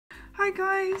Hi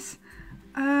guys,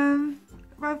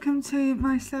 welcome to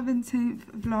my 17th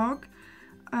vlog.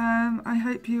 I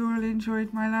hope you all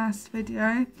enjoyed my last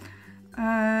video.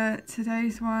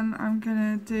 Today's one I'm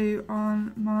gonna do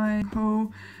on my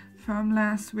haul from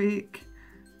last week.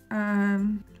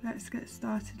 Let's get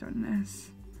started on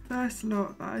this. First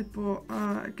lot that I bought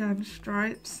are again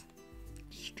stripes.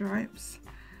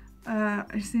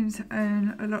 I seem to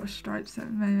own a lot of stripes at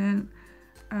the moment,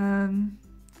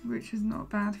 which is not a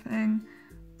bad thing,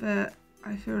 but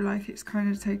I feel like it's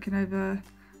kind of taken over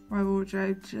my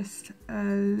wardrobe just a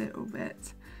little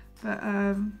bit. But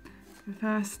the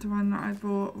first one that I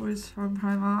bought was from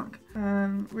Primark,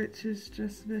 which is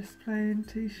just this plain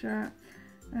t-shirt,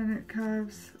 and it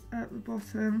curves at the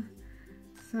bottom,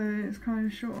 so it's kind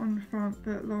of short on the front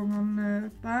but long on the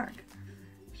back.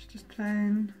 It's just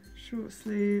plain, short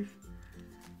sleeve.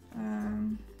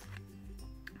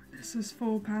 This was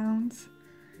 £4,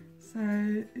 so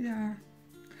yeah.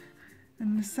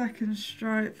 And the second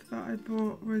stripe that I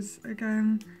bought was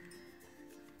again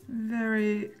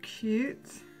very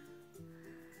cute.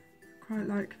 Quite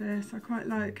like this. I quite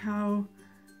like how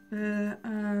the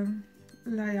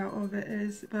layout of it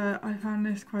is, but I found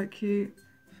this quite cute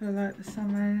for like the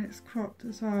summer, and it's cropped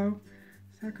as well,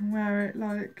 so I can wear it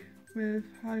like with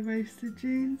high-waisted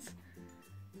jeans.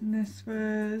 And this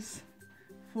was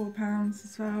 £4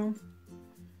 as well.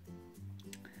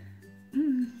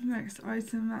 Next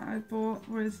item that I bought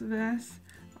was this.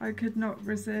 I could not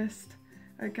resist.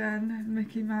 Again,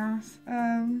 Mickey Mouse.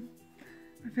 I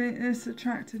think this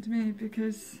attracted me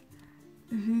because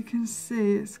if you can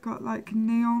see, it's got like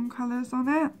neon colours on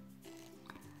it.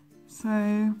 So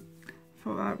I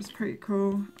thought that was pretty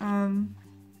cool. So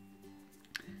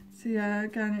yeah,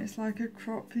 again, it's like a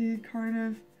croppy kind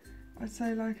of, I'd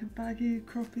say like a baggy,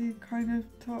 croppy kind of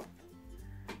top.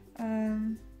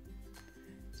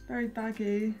 It's very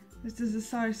baggy. This is a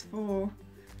size 4,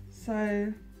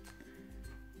 so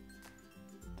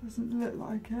doesn't look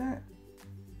like it,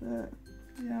 but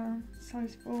yeah,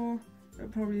 size 4. It'll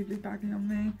probably be baggy on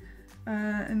me.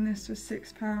 And this was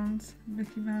 £6,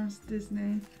 Mickey Mouse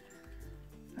Disney.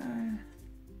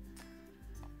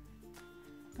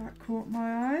 That caught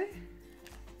my eye.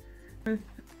 With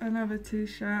another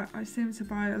t-shirt. I seem to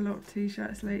buy a lot of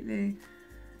t-shirts lately,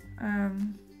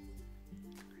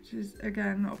 which is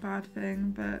again not a bad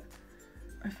thing, but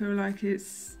I feel like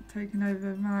it's taken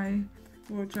over my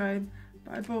wardrobe.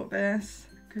 But I bought this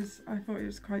because I thought it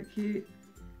was quite cute,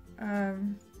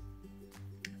 and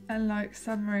like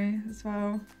summery as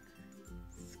well.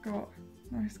 It's got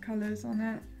nice colours on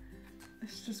it.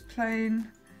 It's just plain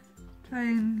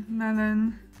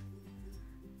melon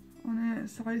on it,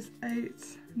 size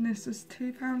 8, and this was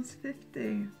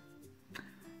 £2.50.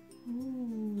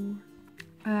 Ooh.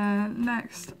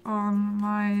 Next on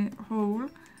my haul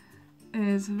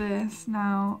is this.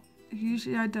 Now,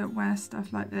 usually I don't wear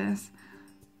stuff like this,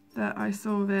 but I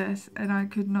saw this and I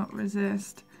could not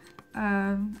resist.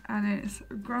 And it's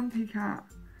a Grumpy Cat,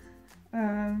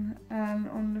 and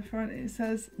on the front it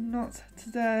says "not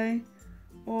today"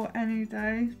 or "any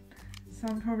day", so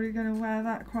I'm probably going to wear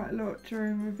that quite a lot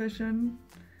during revision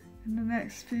in the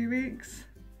next few weeks.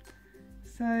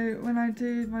 So when I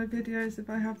do my videos, if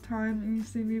I have time and you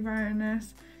see me wearing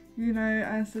this, you know,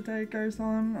 as the day goes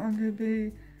on, I'm going to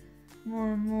be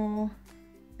more and more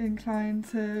inclined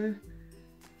to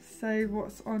say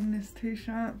what's on this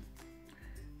t-shirt.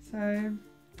 So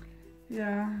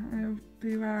yeah, I'll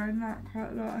be wearing that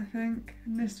quite a lot, I think.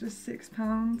 And this was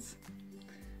 £6.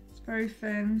 It's very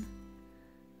thin,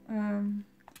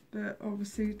 but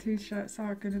obviously t-shirts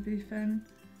are going to be thin.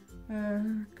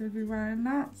 Going to be wearing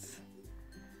that.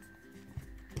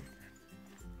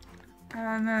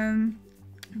 And then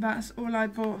that's all I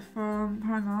bought from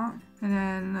Primark. And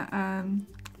then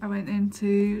I went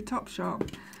into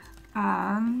Topshop,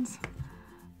 and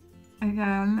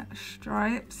again,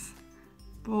 stripes.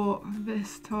 Bought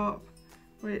this top,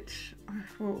 which I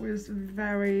thought was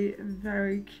very,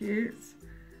 very cute.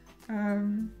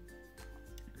 So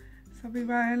I'll be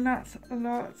wearing that a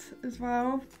lot as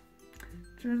well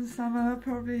during the summer,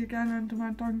 probably again under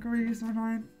my dungarees when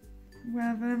I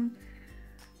wear them,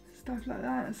 stuff like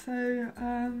that. So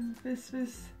this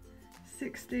was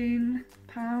 £16,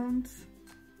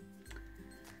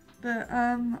 but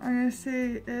I'm going to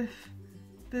see if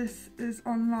this is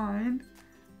online,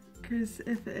 because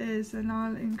if it is, then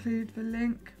I'll include the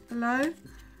link below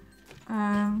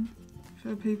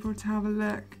for people to have a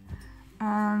look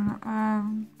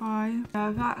and buy.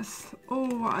 That's all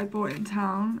what I bought in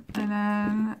town, and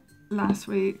then last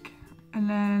week, and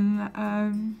then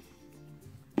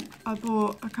I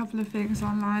bought a couple of things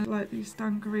online, like these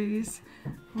dungarees,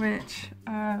 which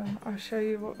I'll show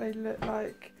you what they look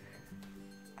like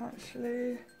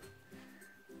actually.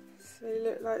 So they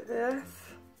look like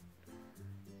this,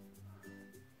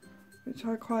 which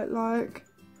I quite like.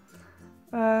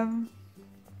 They're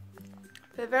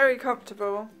very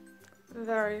comfortable, and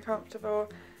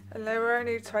they were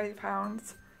only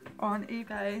 £20 on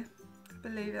eBay,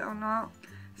 believe it or not.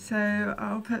 So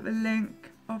I'll put the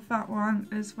link of that one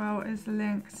as well as the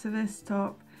link to this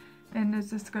top in the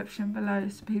description below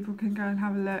so people can go and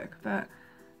have a look, but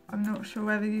I'm not sure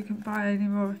whether you can buy any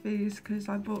more of these because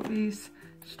I bought these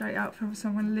straight out from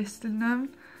someone listing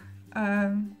them.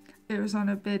 It was on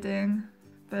a bidding,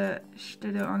 but she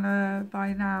did it on a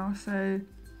buy now, so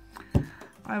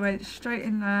I went straight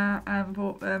in there and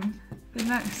bought them. The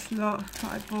next lot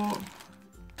that I bought,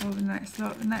 or the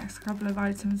next couple of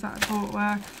items that I bought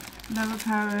were another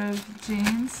pair of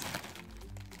jeans.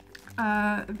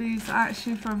 These are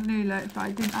actually from New Look, but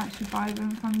I didn't actually buy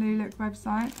them from New Look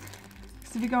website.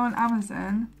 So if you go on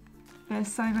Amazon, they're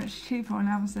so much cheaper on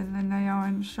Amazon than they are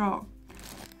in the shop.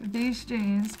 But these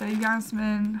jeans, they're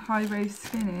Yasmin high waist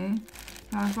skinny.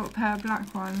 Now I've got a pair of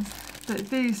black ones, but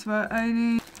these were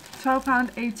only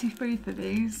 £12.83 for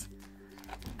these.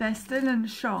 They're still in the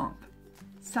shop,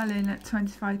 selling at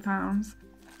 £25,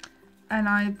 and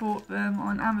I bought them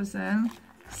on Amazon.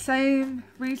 Same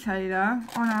retailer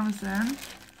on Amazon,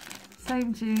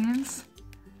 same jeans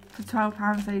for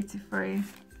 £12.83.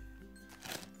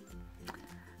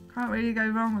 Can't really go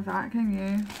wrong with that, can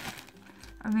you?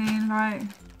 I mean, like,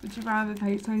 would you rather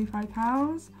pay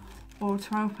 £25 or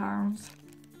 £12?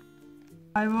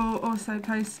 I will also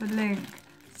post the link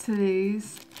to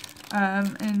these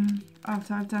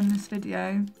after I've done this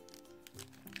video,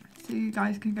 so you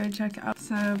guys can go check it out.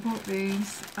 So I bought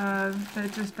these.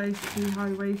 They're just basically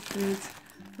high-waisted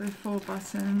with 4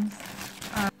 buttons.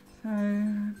 So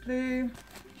blue,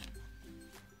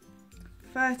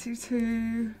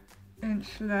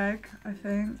 32-inch leg, I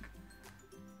think.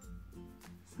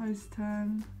 Size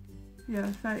 10. Yeah,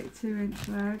 32-inch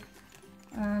leg.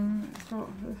 It's got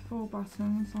the 4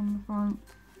 buttons on the front.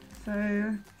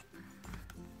 So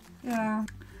yeah,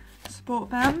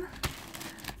 sport them.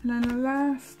 And then the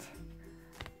last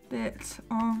bit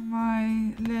on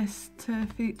my list to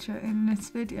feature in this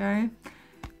video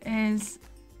is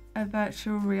a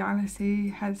virtual reality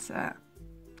headset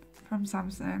from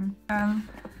Samsung.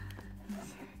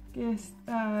 Yes,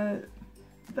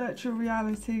 virtual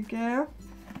reality gear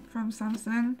from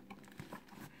Samsung.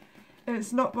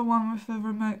 It's not the one with the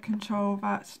remote control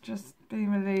that's just been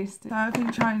released. So I've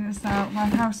been trying this out. My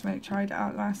housemate tried it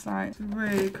out last night. It's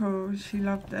really cool. She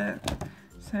loved it.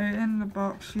 So in the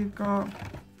box you've got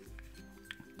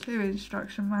 2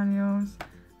 instruction manuals,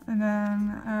 and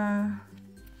then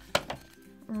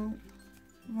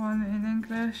one in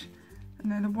English,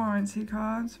 and then the warranty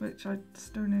cards, which I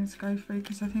still need to go through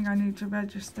because I think I need to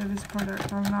register this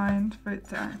product online for it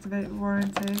to activate the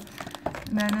warranty.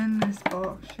 And then in this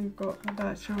box you've got a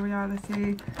virtual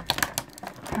reality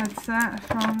headset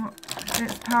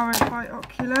it's powered by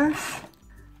Oculus.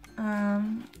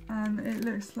 And it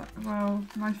looks like, well,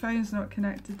 my phone's not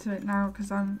connected to it now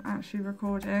because I'm actually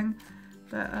recording,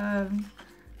 but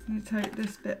you take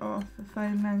this bit off, the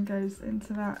phone then goes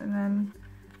into that, and then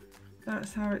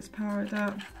that's how it's powered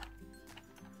up.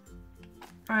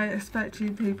 I expect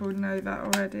you people know that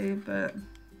already, but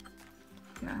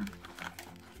yeah.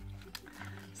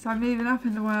 So I'm moving up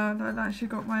in the world. I've actually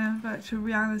got my own virtual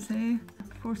reality,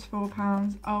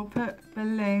 £44. I'll put the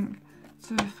link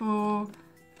to the 4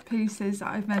 pieces that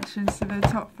I've mentioned, so the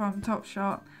top from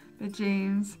Topshop, the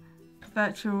jeans,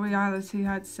 virtual reality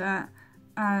headset,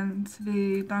 and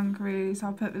the dungarees.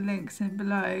 I'll put the links in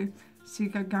below so you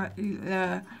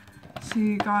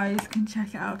guys can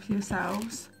check it out for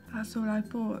yourselves. That's all I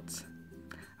bought.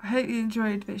 I hope you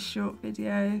enjoyed this short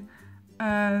video.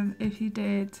 If you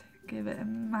did, give it a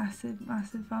massive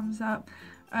thumbs up.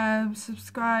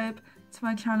 Subscribe to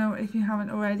my channel if you haven't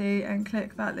already, and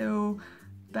click that little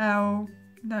bell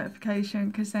notification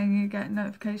because then you get a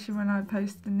notification when I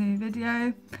post a new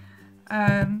video.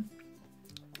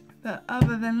 But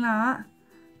other than that,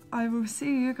 I will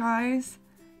see you guys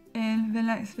in the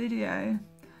next video.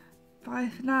 Bye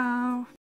for now.